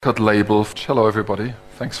Record label. Hello everybody,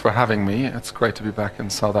 thanks for having me. It's great to be back in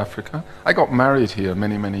South Africa. I got married here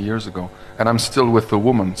many years ago, and I'm still with the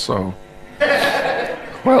woman, so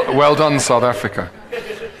well done, South Africa.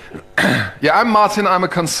 Yeah, I'm Martin, I'm a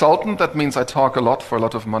consultant. That means I talk a lot for a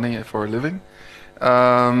lot of money for a living.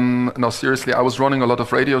 No, seriously, I was running a lot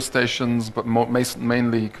of radio stations, but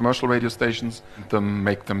mainly commercial radio stations,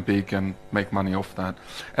 make them big and make money off that.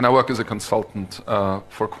 And I work as a consultant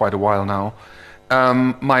for quite a while now.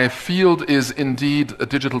 My field is indeed a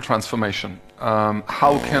digital transformation.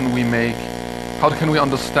 How can we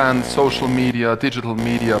understand social media, digital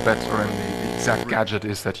media better, and the exact gadget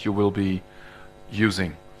is that you will be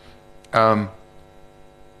using. I'm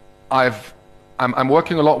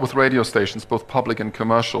working a lot with radio stations, both public and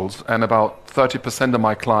commercials, and about 30% of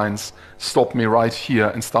my clients stop me right here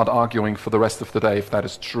and start arguing for the rest of the day if that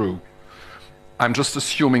is true. I'm just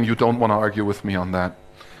assuming you don't want to argue with me on that.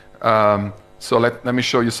 So let me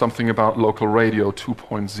show you something about local radio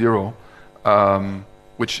 2.0,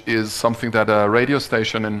 which is something that a radio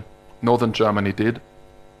station in northern Germany did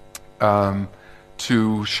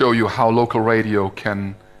to show you how local radio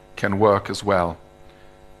can work as well.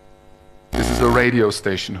 This is a radio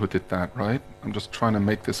station who did that, right? I'm just trying to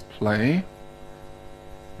make this play.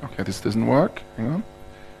 Okay, this doesn't work. Hang on.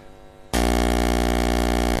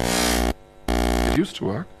 It used to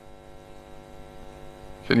work.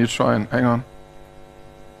 Can you try and hang on?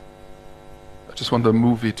 I just want the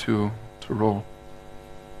movie to roll.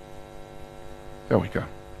 There we go.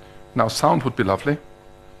 Now sound would be lovely.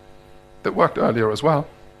 That worked earlier as well.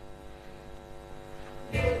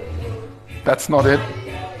 That's not it.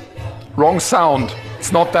 Wrong sound.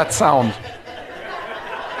 It's not that sound.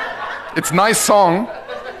 It's a nice song.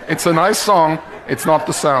 It's a nice song. It's not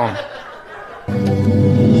the sound.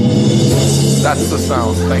 That's the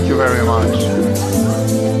sound. Thank you very much.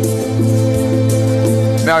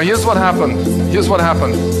 Now here's what happened.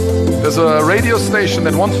 There's a radio station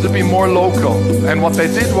that wanted to be more local, and what they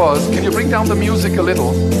did was, can you bring down the music a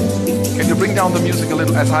little? Can you bring down the music a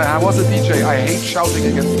little? As I was a DJ, I hate shouting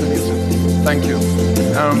against the music. Thank you.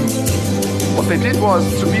 What they did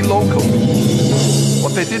was to be local.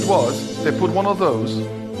 What they did was they put one of those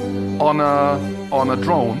on a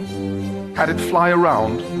drone, had it fly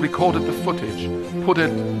around, recorded the footage, put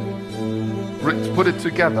it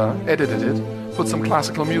together, edited it, put some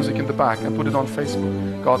classical music in the back and put it on Facebook,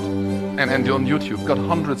 and on YouTube, got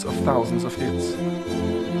hundreds of thousands of hits.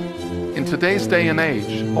 In today's day and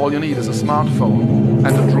age, all you need is a smartphone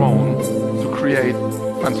and a drone to create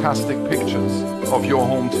fantastic pictures of your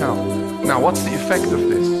hometown. Now, what's the effect of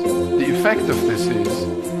this? The effect of this is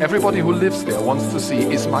everybody who lives there wants to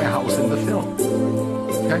see, is my house in the film?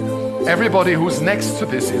 Okay? Everybody who's next to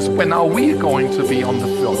this is, when are we going to be on the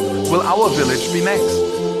film? Will our village be next?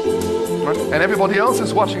 Right? And everybody else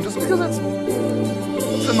is watching just because it's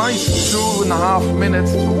a nice 2.5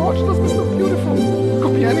 minutes to watch. Doesn't it look beautiful?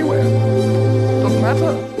 Could be anywhere. Doesn't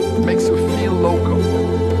matter. It makes you feel local.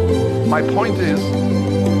 My point is,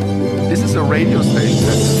 this is a radio station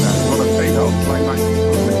that's going to fade out like nice.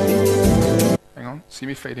 Hang on, see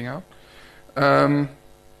me fading out?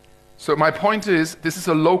 So my point is, this is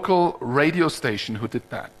a local radio station who did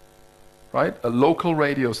that, right? A local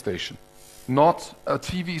radio station. Not a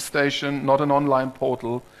TV station, not an online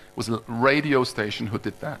portal. It was a radio station who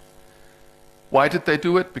did that. Why did they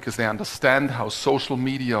do it? Because they understand how social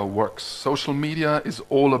media works. Social media is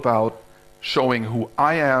all about showing who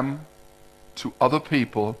I am to other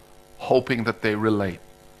people, hoping that they relate.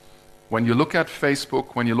 When you look at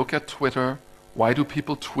Facebook, when you look at Twitter, why do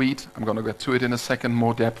people tweet? I'm going to get to it in a second,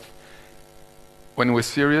 more depth. When we're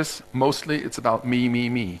serious, mostly it's about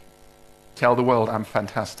me. Tell the world I'm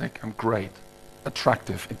fantastic, I'm great,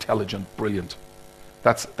 attractive, intelligent, brilliant.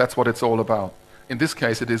 That's what it's all about. In this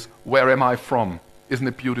case, it is, where am I from? Isn't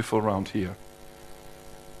it beautiful around here?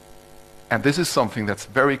 And this is something that's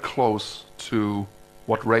very close to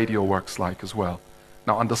what radio works like as well.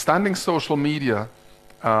 Now, understanding social media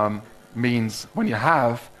means when you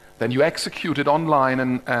have, then you execute it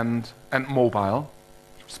online and mobile,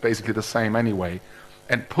 it's basically the same anyway,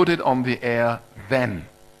 and put it on the air then.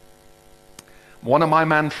 One of my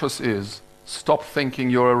mantras is, stop thinking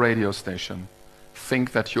you're a radio station.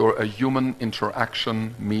 Think that you're a human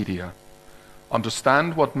interaction media.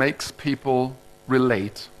 Understand what makes people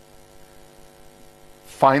relate.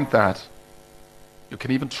 Find that. You can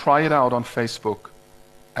even try it out on Facebook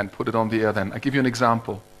and put it on the air then. I'll give you an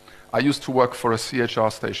example. I used to work for a CHR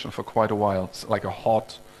station for quite a while. It's like a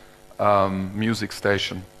hot music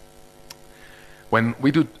station. When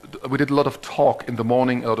we did a lot of talk in the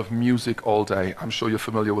morning, a lot of music all day. I'm sure you're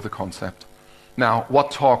familiar with the concept. Now,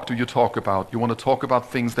 what talk do you talk about? You want to talk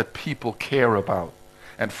about things that people care about.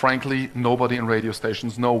 And frankly, nobody in radio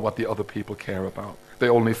stations know what the other people care about. They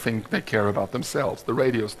only think they care about themselves, the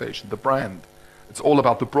radio station, the brand. It's all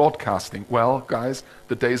about the broadcasting. Well, guys,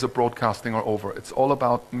 the days of broadcasting are over. It's all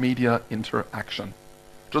about media interaction.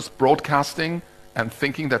 Just broadcasting and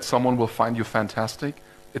thinking that someone will find you fantastic.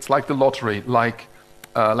 It's like the lottery, like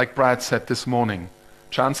Brad said this morning.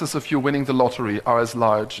 Chances of you winning the lottery are as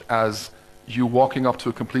large as you walking up to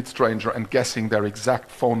a complete stranger and guessing their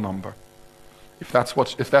exact phone number. If that's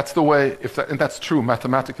the way, and that's true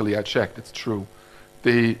mathematically, I checked, it's true.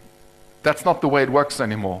 That's not the way it works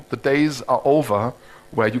anymore. The days are over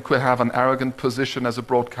where you could have an arrogant position as a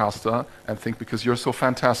broadcaster and think because you're so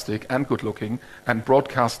fantastic and good looking and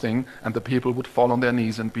broadcasting and the people would fall on their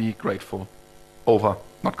knees and be grateful. Over,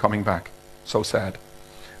 not coming back. So sad.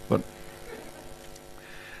 But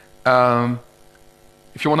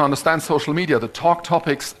if you want to understand social media, the talk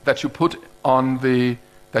topics that you put on the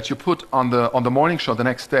morning show the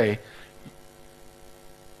next day,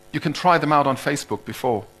 you can try them out on Facebook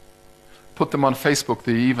before. Put them on Facebook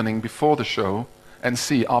the evening before the show and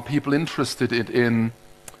see, are people interested in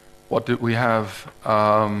what did we have,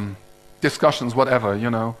 discussions, whatever, you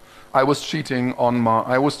know. I was sleeping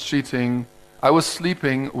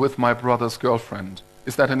with my brother's girlfriend.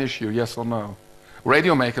 Is that an issue, yes or no?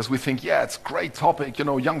 Radio makers, we think, yeah, it's a great topic, you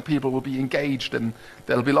know, young people will be engaged and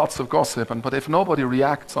there'll be lots of gossip. But if nobody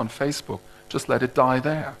reacts on Facebook, just let it die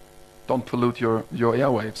there. Don't pollute your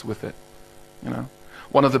airwaves with it, you know.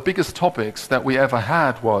 One of the biggest topics that we ever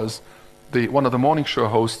had was one of the morning show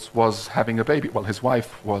hosts was having a baby. Well, his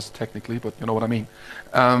wife was technically, but you know what I mean.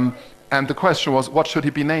 And the question was, what should he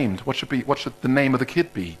be named? What should the name of the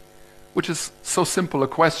kid be? Which is so simple a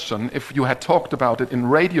question. If you had talked about it in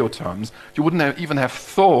radio terms, you wouldn't even have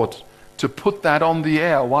thought to put that on the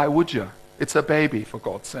air. Why would you? It's a baby, for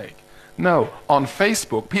God's sake. No, on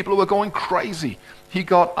Facebook, people were going crazy. He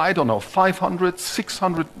got, I don't know, 500,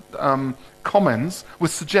 600 comments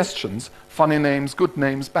with suggestions, funny names, good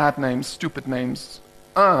names, bad names, stupid names,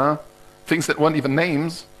 things that weren't even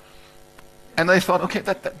names. And they thought, okay,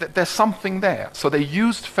 there's something there. So they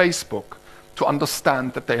used Facebook to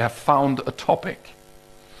understand that they have found a topic.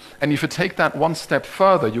 And if you take that one step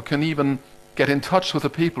further, you can even get in touch with the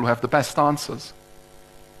people who have the best answers.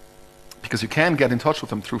 Because you can get in touch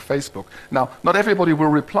with them through Facebook. Now, not everybody will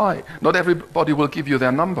reply. Not everybody will give you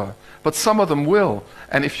their number. But some of them will.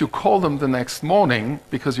 And if you call them the next morning,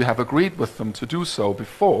 because you have agreed with them to do so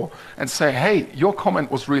before, and say, hey, your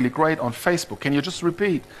comment was really great on Facebook. Can you just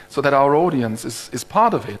repeat so that our audience is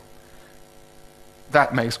part of it?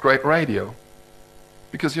 That makes great radio.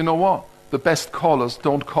 Because you know what? The best callers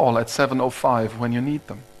don't call at 7:05 when you need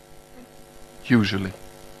them. Usually.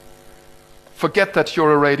 Forget that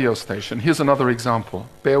you're a radio station. Here's another example.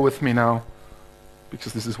 Bear with me now,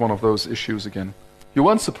 because this is one of those issues again. You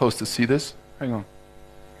weren't supposed to see this. Hang on.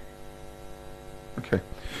 Okay.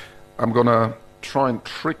 I'm going to try and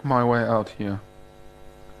trick my way out here.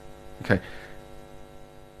 Okay.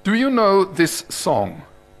 Do you know this song?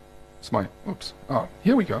 It's my, oops. Oh,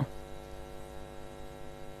 here we go.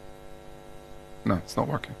 No, it's not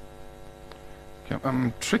working. Okay,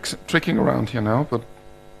 I'm tricking around here now, but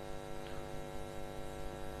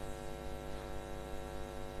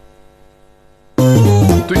do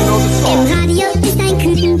you know the song?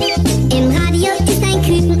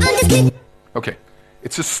 Okay,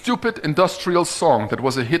 it's a stupid industrial song that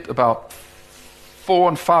was a hit about 4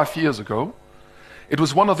 and 5 years ago. It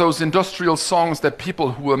was one of those industrial songs that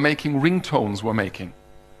people who were making ringtones were making.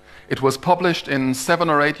 It was published in 7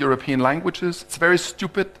 or 8 European languages. It's very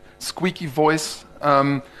stupid, squeaky voice.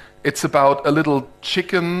 It's about a little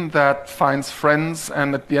chicken that finds friends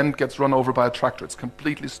and at the end gets run over by a tractor. It's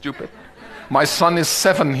completely stupid. My son is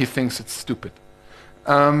 7, he thinks it's stupid.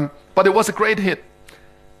 But it was a great hit.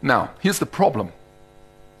 Now, here's the problem.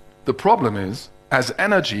 The problem is, as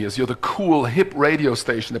Energy, as you're the cool, hip radio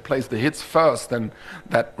station that plays the hits first and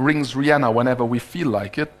that rings Rihanna whenever we feel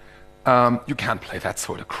like it, you can't play that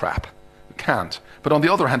sort of crap. You can't. But on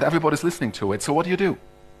the other hand, everybody's listening to it, so what do?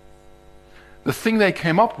 The thing they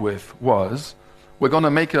came up with was, we're going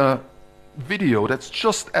to make a video that's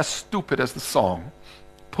just as stupid as the song,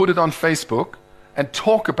 put it on Facebook, and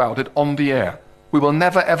talk about it on the air. We will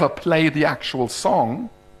never ever play the actual song.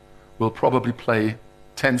 We'll probably play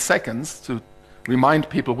 10 seconds to remind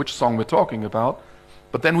people which song we're talking about,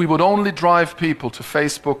 but then we would only drive people to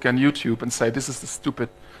Facebook and YouTube and say, this is the stupid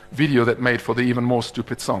video that made for the even more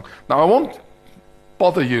stupid song. Now, I won't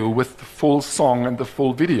bother you with the full song and the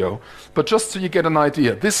full video, but just so you get an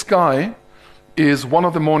idea, this guy is one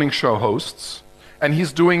of the morning show hosts, and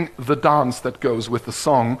he's doing the dance that goes with the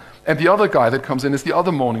song. And the other guy that comes in is the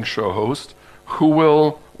other morning show host, who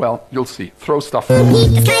will, well, you'll see, throw stuff. Das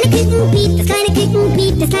kleine Küken-Piep, das kleine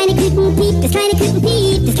Küken-Piep, das kleine Küken-Piep, das kleine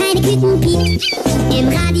Küken-Piep, das kleine Küken-Piep. Im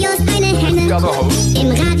Radio ist eine Henne, im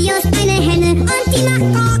Radio ist eine Henne und die macht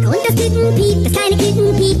Bock. Und das Küken-Piep, das kleine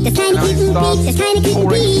Küken-Piep, das kleine Küken-Piep, das kleine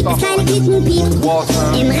Küken-Piep, das kleine Küken-Piep.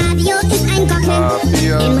 Im Radio ist ein Gockel,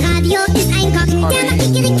 im Radio ist ein Gockel, der macht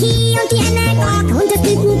Kikeriki und die Henne Bock. Und das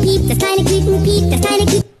Küken-Piep, das kleine Küken-Piep, das kleine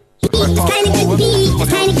Küken-Piep. Das kleine Küken-Piep, das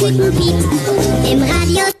kleine Küken-Piep. Im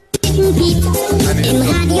Radio ist Küken-Piep. Im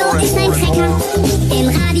Radio ist ein Trecker. Im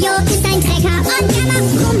Radio ist ein Trecker. Und der macht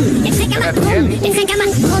Brumm. Der Trecker macht Brumm. Der Trecker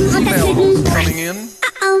macht Brumm. Und das Küken.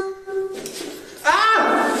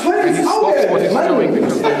 And he stops what he's doing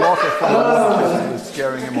because the water from the kitchen is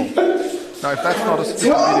scaring him off. Now, if that's not a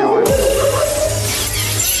stupid video,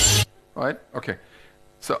 right? Okay.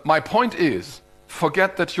 So my point is,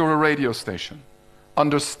 forget that you're a radio station.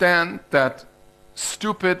 Understand that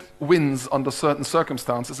stupid wins under certain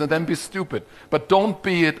circumstances, and then be stupid. But don't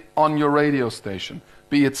be it on your radio station.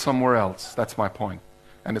 Be it somewhere else. That's my point.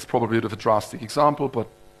 And it's probably a bit of a drastic example, but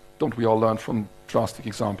don't we all learn from drastic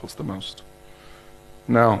examples the most?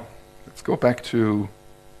 Now, let's go back to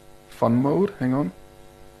fun mode. Hang on.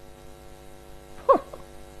 I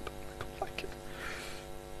don't like it.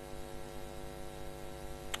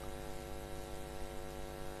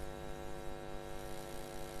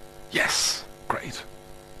 Yes, great.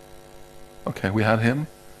 Okay, we had him.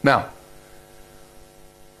 Now,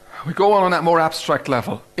 we go on that more abstract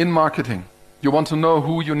level. In marketing, you want to know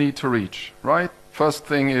who you need to reach, right? First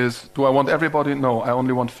thing is, do I want everybody? No, I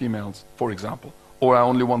only want females, for example. Or I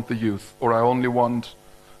only want the youth. Or I only want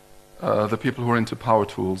the people who are into power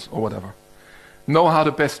tools or whatever. Know how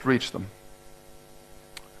to best reach them.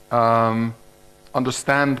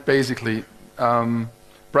 Understand, basically,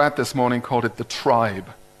 Brad this morning called it the tribe.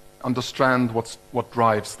 Understand what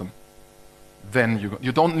drives them. Then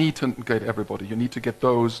you don't need to get everybody. You need to get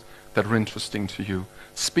those that are interesting to you.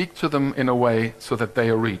 Speak to them in a way so that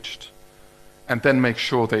they are reached. And then make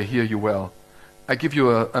sure they hear you well. I give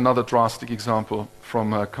you another drastic example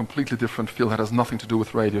from a completely different field that has nothing to do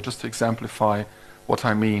with radio, just to exemplify what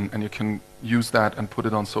I mean, and you can use that and put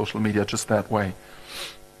it on social media just that way.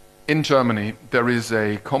 In Germany, there is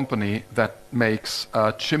a company that makes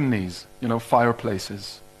chimneys,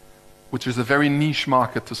 fireplaces, which is a very niche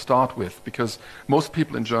market to start with, because most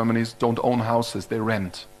people in Germany don't own houses, they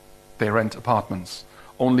rent. They rent apartments.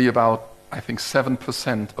 Only about, I think,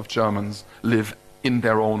 7% of Germans live in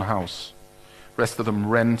their own house. Rest of them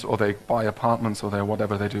rent, or they buy apartments, or they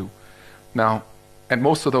whatever they do. Now, and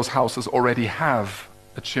most of those houses already have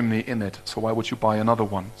a chimney in it, so why would you buy another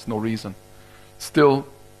one? There's no reason. Still,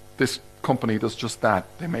 this company does just that.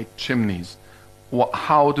 They make chimneys.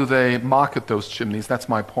 How do they market those chimneys? That's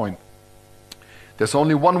my point. There's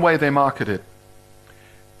only one way they market it.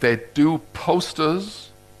 They do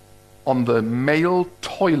posters on the male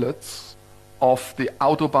toilets of the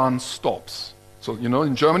Autobahn stops. So,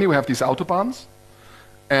 in Germany we have these Autobahns,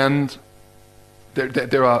 and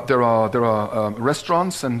there are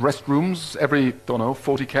restaurants and restrooms every,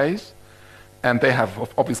 40 k's, and they have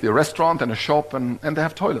obviously a restaurant and a shop, and they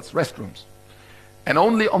have toilets, restrooms. And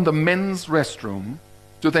only on the men's restroom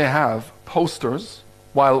do they have posters,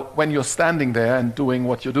 while when you're standing there and doing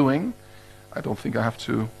what you're doing, I don't think I have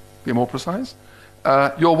to be more precise,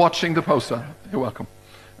 you're watching the poster. You're welcome.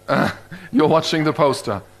 You're watching the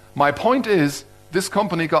poster. My point is, this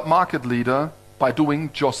company got market leader by doing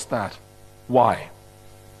just that. Why?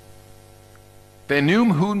 They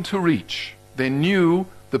knew whom to reach. They knew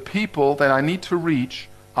the people that I need to reach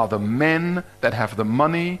are the men that have the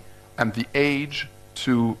money and the age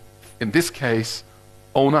to, in this case,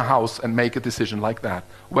 own a house and make a decision like that.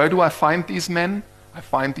 Where do I find these men? I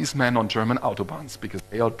find these men on German Autobahns, because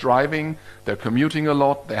they are driving, they're commuting a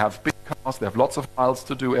lot, they have big cars, they have lots of miles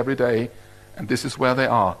to do every day, and this is where they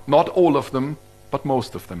are. Not all of them, but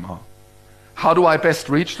most of them are. How do I best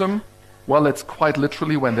reach them? Well, it's quite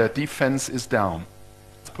literally when their defense is down.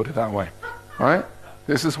 Let's put it that way. Right?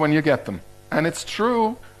 This is when you get them. And it's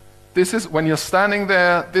true. This is when you're standing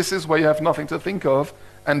there, this is where you have nothing to think of,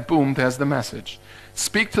 and boom, there's the message.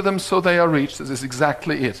 Speak to them so they are reached. This is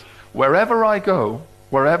exactly it. Wherever I go,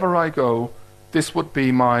 this would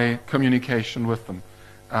be my communication with them.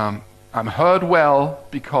 I'm heard well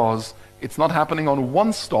because it's not happening on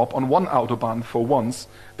one stop, on one Autobahn for once.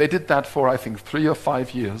 They did that for, I think, 3 or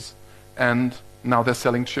 5 years, and now they're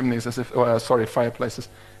selling chimneys as if, fireplaces,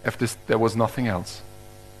 if there was nothing else.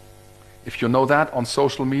 If you know that on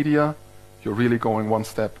social media, you're really going one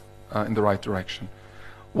step in the right direction.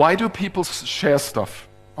 Why do people share stuff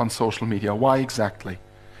on social media? Why exactly?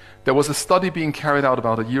 There was a study being carried out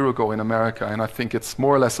about a year ago in America, and I think it's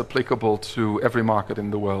more or less applicable to every market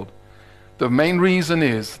in the world. The main reason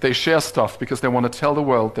is they share stuff because they want to tell the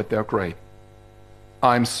world that they're great.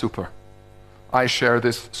 I'm super. I share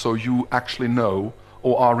this so you actually know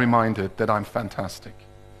or are reminded that I'm fantastic.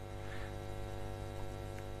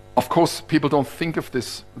 Of course, people don't think of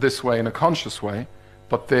this way in a conscious way,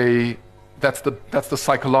 but that's the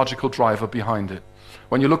psychological driver behind it.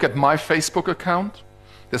 When you look at my Facebook account,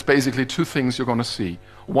 there's basically two things you're going to see.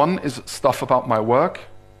 One is stuff about my work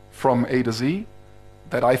from A to Z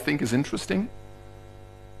that I think is interesting,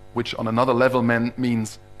 which on another level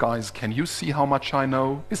means, guys, can you see how much I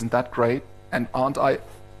know? Isn't that great? And aren't I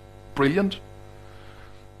brilliant?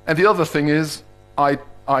 And the other thing is, I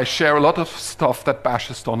share a lot of stuff that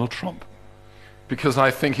bashes Donald Trump, because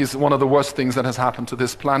I think he's one of the worst things that has happened to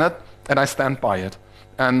this planet, and I stand by it.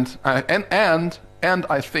 And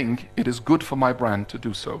I think it is good for my brand to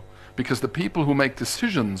do so, because the people who make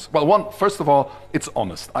decisions, well, first of all, it's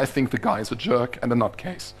honest. I think the guy is a jerk and a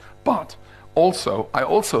nutcase. But I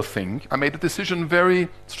also think I made a decision very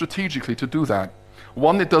strategically to do that.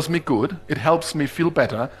 One, it does me good. It helps me feel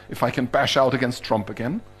better if I can bash out against Trump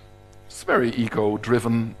again. It's a very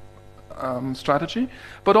ego-driven strategy.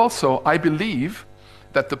 But also, I believe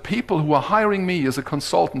that the people who are hiring me as a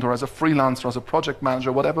consultant or as a freelancer, as a project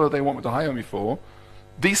manager, whatever they want me to hire me for,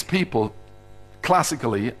 these people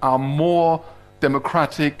classically are more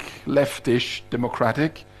democratic, leftish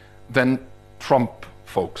democratic than Trump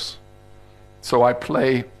folks. So I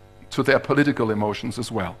play to their political emotions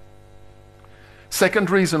as well. Second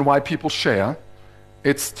reason why people share,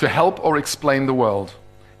 it's to help or explain the world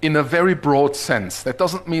in a very broad sense. That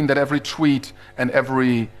doesn't mean that every tweet and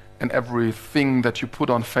everything that you put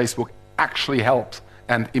on Facebook actually helps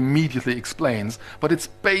and immediately explains, but it's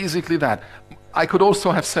basically that. I could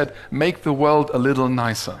also have said, make the world a little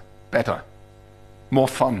nicer, better, more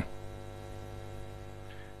fun.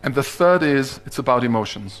 And the third is, it's about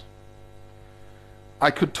emotions. I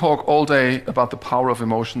could talk all day about the power of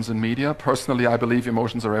emotions in media. Personally, I believe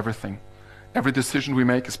emotions are everything. Every decision we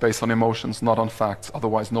make is based on emotions, not on facts.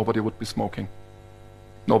 Otherwise, nobody would be smoking.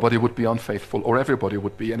 Nobody would be unfaithful, or everybody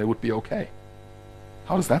would be, and it would be okay.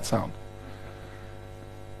 How does that sound?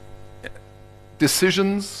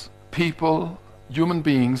 Decisions, people, human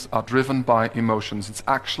beings are driven by emotions. It's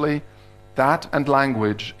actually that, and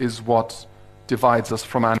language is what divides us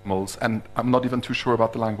from animals, and I'm not even too sure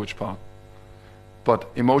about the language part.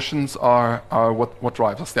 But emotions are what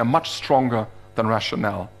drives us. They're much stronger than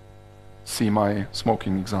rationale. See my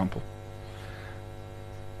smoking example.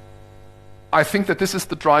 I think that this is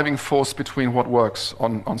the driving force between what works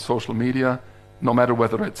on social media, no matter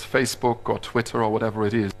whether it's Facebook or Twitter or whatever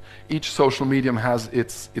it is. Each social medium has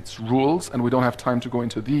its rules, and we don't have time to go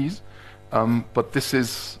into these. But this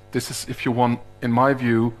is, if you want, in my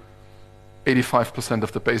view, 85%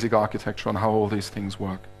 of the basic architecture on how all these things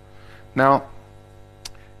work. Now,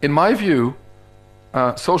 in my view,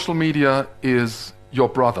 social media is your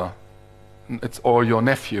brother, or your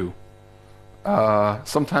nephew.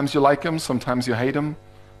 Sometimes you like him, sometimes you hate him.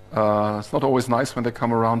 It's not always nice when they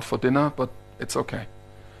come around for dinner, but it's okay.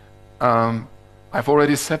 I've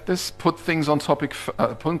already said this, put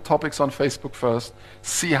topics on Facebook first,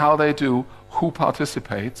 see how they do, who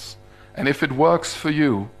participates, and if it works for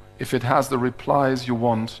you, if it has the replies you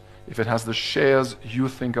want, if it has the shares you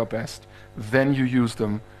think are best, then you use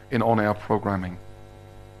them in on-air programming.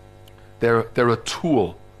 They're a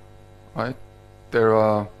tool, right? They're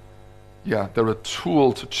a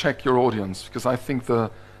tool to check your audience, because I think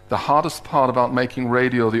the hardest part about making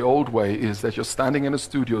radio the old way is that you're standing in a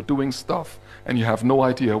studio doing stuff and you have no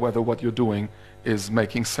idea whether what you're doing is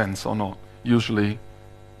making sense or not. Usually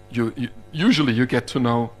you get to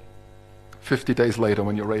know 50 days later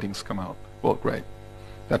when your ratings come out. Well, great.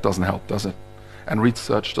 That doesn't help, does it? And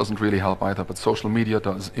research doesn't really help either, but social media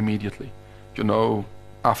does immediately. You know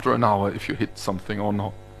after an hour if you hit something or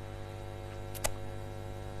not.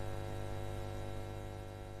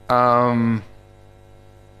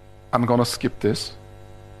 I'm going to skip this.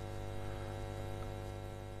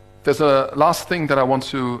 There's a last thing that I want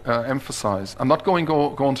to emphasize. I'm not going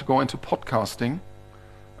to go into podcasting,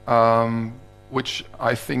 which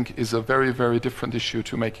I think is a very, very different issue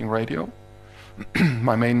to making radio.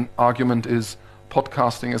 My main argument is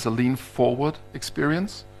podcasting is a lean-forward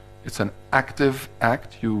experience. It's an active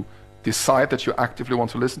act. You decide that you actively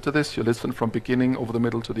want to listen to this. You listen from beginning over the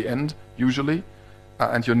middle to the end, usually,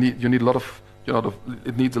 and you need a lot of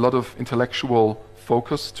it needs a lot of intellectual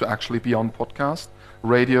focus to actually be on podcast.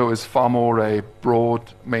 Radio is far more a broad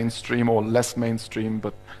mainstream or less mainstream,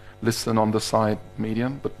 but listen on the side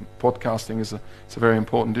medium. But podcasting is it's a very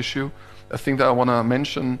important issue. A thing that I want to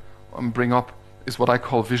mention and bring up is what I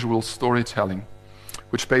call visual storytelling,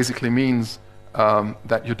 which basically means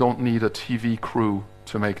that you don't need a TV crew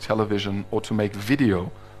to make television or to make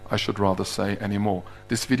video, I should rather say, anymore.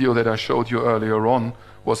 This video that I showed you earlier on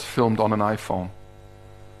was filmed on an iPhone.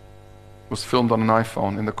 Was filmed on an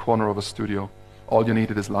iPhone in the corner of a studio. All you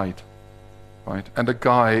needed is light, right? And a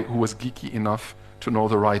guy who was geeky enough to know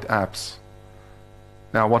the right apps.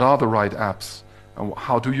 Now, what are the right apps? And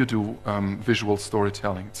how do you do visual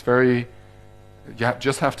storytelling? It's very, you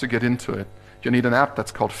just have to get into it. You need an app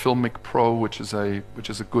that's called Filmic Pro, which is a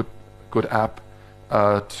good app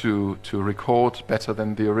to record better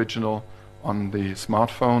than the original on the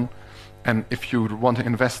smartphone. And if you want to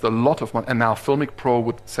invest a lot of money, and now Filmic Pro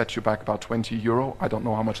would set you back about 20 euro. I don't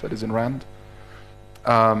know how much that is in Rand.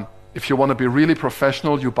 If you want to be really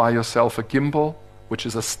professional, you buy yourself a gimbal, which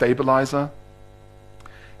is a stabilizer.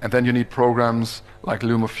 And then you need programs like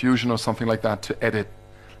LumaFusion or something like that to edit.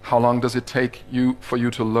 How long does it take for you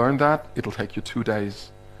to learn that? It'll take you 2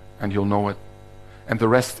 days, and you'll know it. And the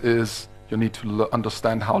rest is you need to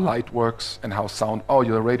understand how light works and how sound. Oh,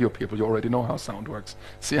 you're radio people. You already know how sound works.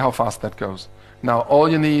 See how fast that goes. Now, all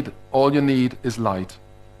you need is light.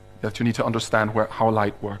 That you need to understand how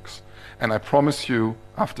light works. And I promise you,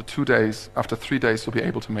 after 2 days, after 3 days, you'll be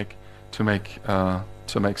able to make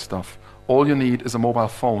stuff. All you need is a mobile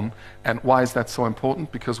phone. And why is that so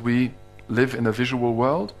important? Because we live in a visual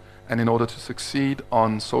world, and in order to succeed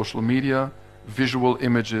on social media, visual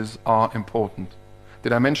images are important.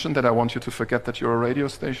 Did I mention that I want you to forget that you're a radio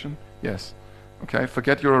station? Yes. Okay,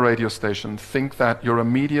 forget you're a radio station. Think that you're a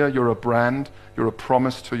media, you're a brand, you're a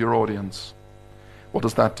promise to your audience. What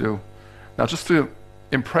does that do? Now, just to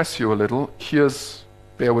impress you a little,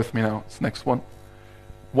 bear with me now, it's the next one.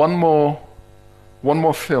 One more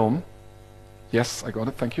film. Yes, I got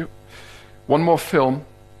it, thank you. One more film,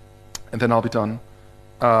 and then I'll be done.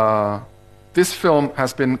 This film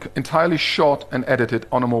has been entirely shot and edited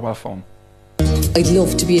on a mobile phone. I'd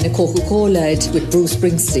love to be in a Coca-Cola ad with Bruce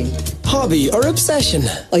Springsteen. Hobby or obsession?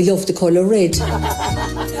 I love the colour red.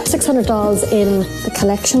 $600 in the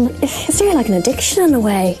collection. Is there like an addiction in a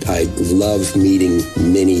way? I love meeting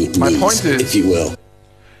many needs, if you will.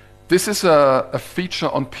 This is a feature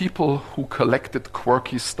on people who collected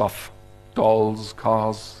quirky stuff. Dolls,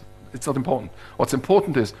 cars. It's not important. What's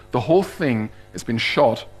important is the whole thing has been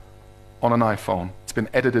shot on an iPhone. It's been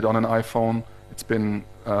edited on an iPhone. It's been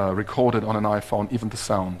recorded on an iPhone, even the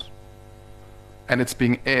sound. And it's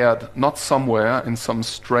being aired not somewhere in some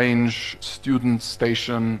strange student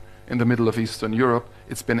station in the middle of Eastern Europe.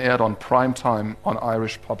 It's been aired on prime time on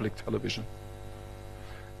Irish public television.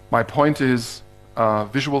 My point is,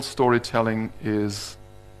 visual storytelling is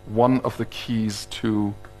one of the keys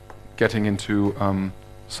to getting into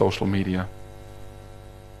social media.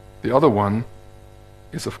 The other one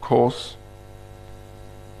is, of course,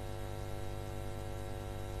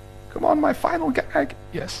 come on, my final gag.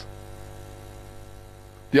 Yes.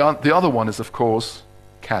 The other one is, of course,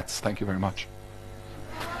 cats. Thank you very much.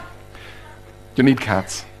 You need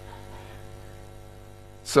cats.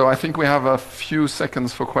 So I think we have a few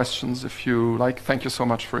seconds for questions, if you like. Thank you so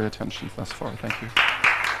much for your attention thus far. Thank you.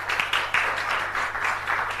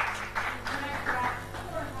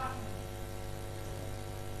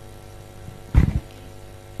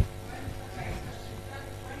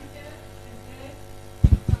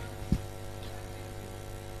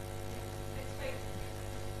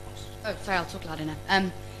 Oh, sorry, I'll talk loud enough.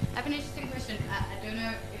 I have an interesting question. I don't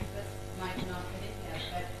know if this might not fit in here,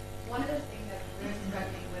 but one of the things that we're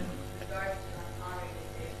struggling with regards to our radio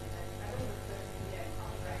station is I think with social media and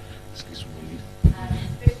copyright. Excuse me.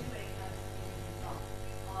 Especially when it comes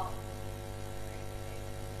to songs.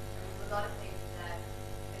 There's a lot of things that,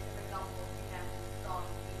 for example, we have songs,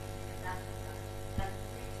 music, and that stuff. That's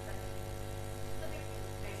really specific to the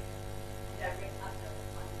station. Direct upload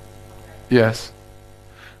on copyright. Yes.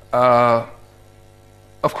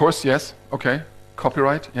 Of course, yes. Okay.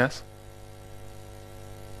 Copyright, yes.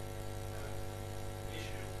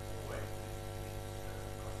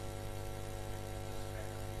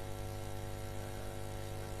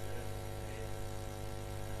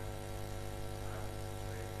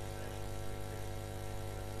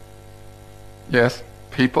 Yes.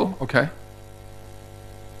 People, okay.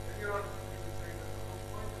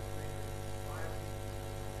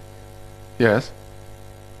 Yes.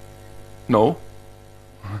 No.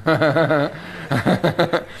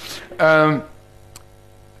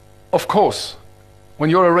 Of course, when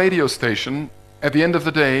you're a radio station, At the end of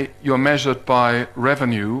the day, you're measured by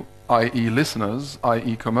revenue, i.e. listeners,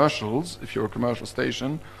 i.e. commercials, if you're a commercial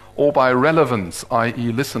station, or by relevance,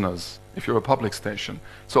 i.e. listeners, if you're a public station.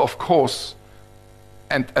 So of course,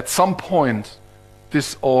 and at some point,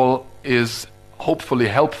 this all is hopefully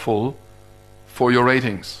helpful for your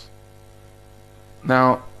ratings.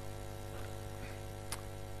 Now,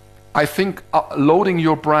 I think loading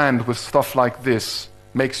your brand with stuff like this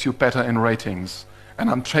makes you better in ratings. And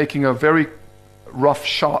I'm taking a very rough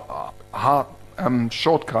shortcut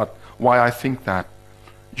why I think that.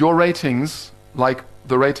 Your ratings, like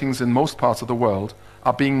the ratings in most parts of the world,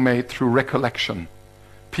 are being made through recollection.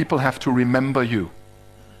 People have to remember you.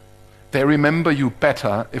 They remember you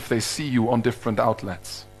better if they see you on different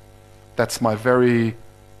outlets. That's my very,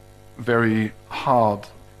 very hard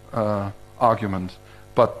argument.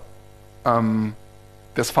 But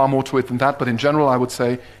there's far more to it than that. But in general, I would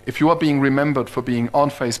say, if you are being remembered for being on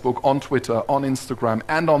Facebook, on Twitter, on Instagram,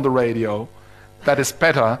 and on the radio, that is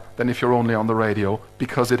better than if you're only on the radio,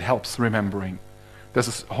 because it helps remembering.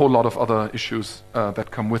 There's a whole lot of other issues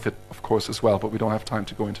that come with it, of course, as well, but we don't have time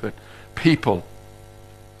to go into it. People.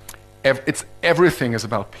 Everything is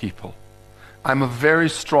about people. I'm a very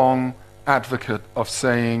strong advocate of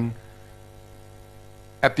saying,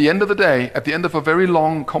 at the end of the day, at the end of a very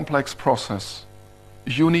long, complex process,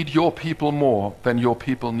 you need your people more than your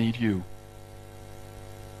people need you.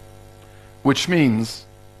 Which means,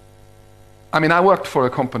 I mean, I worked for a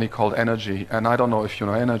company called Energy, and I don't know if you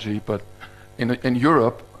know Energy, but in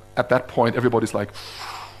Europe, at that point, everybody's like,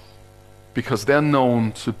 because they're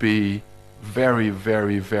known to be very,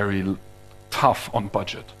 very, very tough on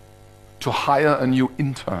budget. To hire a new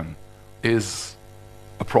intern is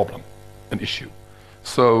a problem, an issue.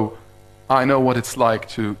 So I know what it's like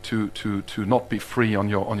to not be free on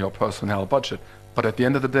your personnel budget. But at the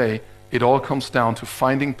end of the day, it all comes down to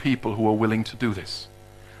finding people who are willing to do this.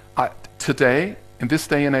 Today, in this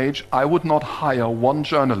day and age, I would not hire one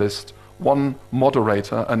journalist, one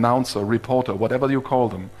moderator, announcer, reporter, whatever you call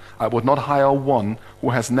them. I would not hire one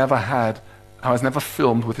who has never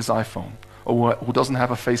filmed with his iPhone, or who doesn't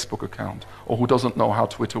have a Facebook account, or who doesn't know how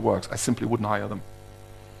Twitter works. I simply wouldn't hire them.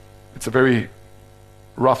 It's a very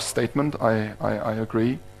rough statement, I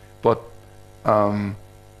agree, but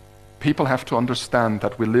people have to understand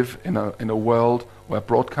that we live in a world where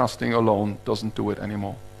broadcasting alone doesn't do it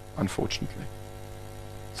anymore, unfortunately.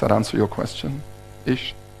 Does that answer your question,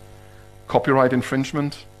 Ish? Copyright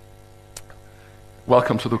infringement?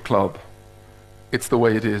 Welcome to the club. It's the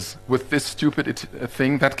way it is. With this stupid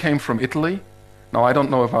thing that came from Italy. Now, I don't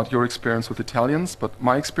know about your experience with Italians, but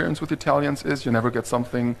my experience with Italians is you never get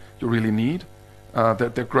something you really need.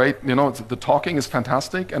 They're great, you know, the talking is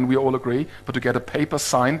fantastic, and we all agree, but to get a paper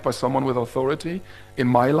signed by someone with authority, in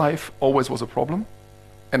my life, always was a problem.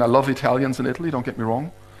 And I love Italians in Italy, don't get me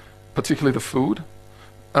wrong, particularly the food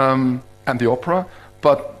and the opera.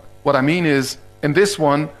 But what I mean is, in this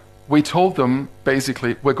one, we told them,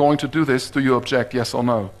 basically, we're going to do this, do you object, yes or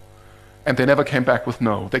no? And they never came back with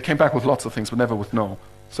no. They came back with lots of things, but never with no.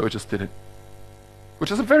 So we just did it.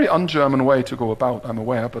 Which is a very un-German way to go about, I'm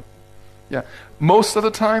aware, but yeah. Most of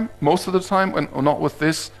the time, when not with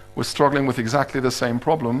this, we're struggling with exactly the same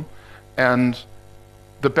problem. And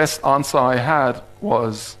the best answer I had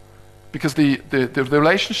was, because the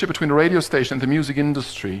relationship between the radio station and the music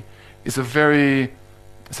industry is a very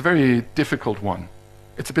difficult one.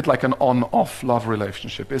 It's a bit like an on-off love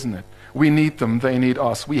relationship, isn't it? We need them, they need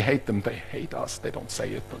us. We hate them, they hate us. They don't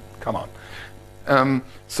say it, but come on.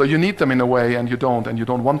 So you need them in a way, and you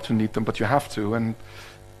don't want to need them, but you have to. And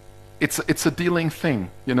it's a dealing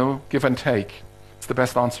thing, you know, give and take. It's the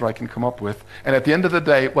best answer I can come up with. And at the end of the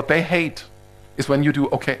day, what they hate is when you do,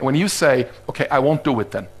 okay, when you say, okay, I won't do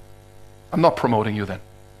it then. I'm not promoting you then.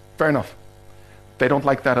 Fair enough. They don't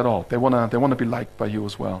like that at all. They wanna be liked by you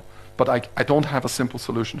as well. But I don't have a simple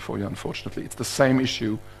solution for you, unfortunately. It's the same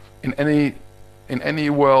issue in any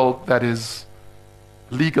world that is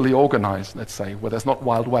legally organized, let's say, where there's not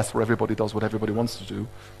Wild West where everybody does what everybody wants to do.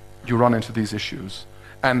 You run into these issues.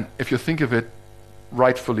 And if you think of it,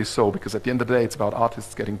 rightfully so, because at the end of the day, it's about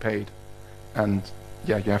artists getting paid. And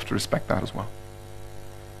yeah, you have to respect that as well.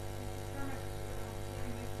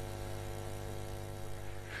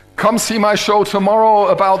 Come see my show tomorrow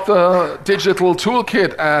about the digital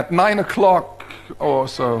toolkit at 9 o'clock or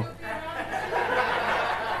so.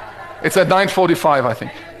 It's at 9:45, I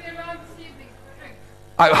think.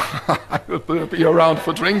 I will be around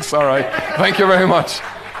for drinks, all right. Thank you very much.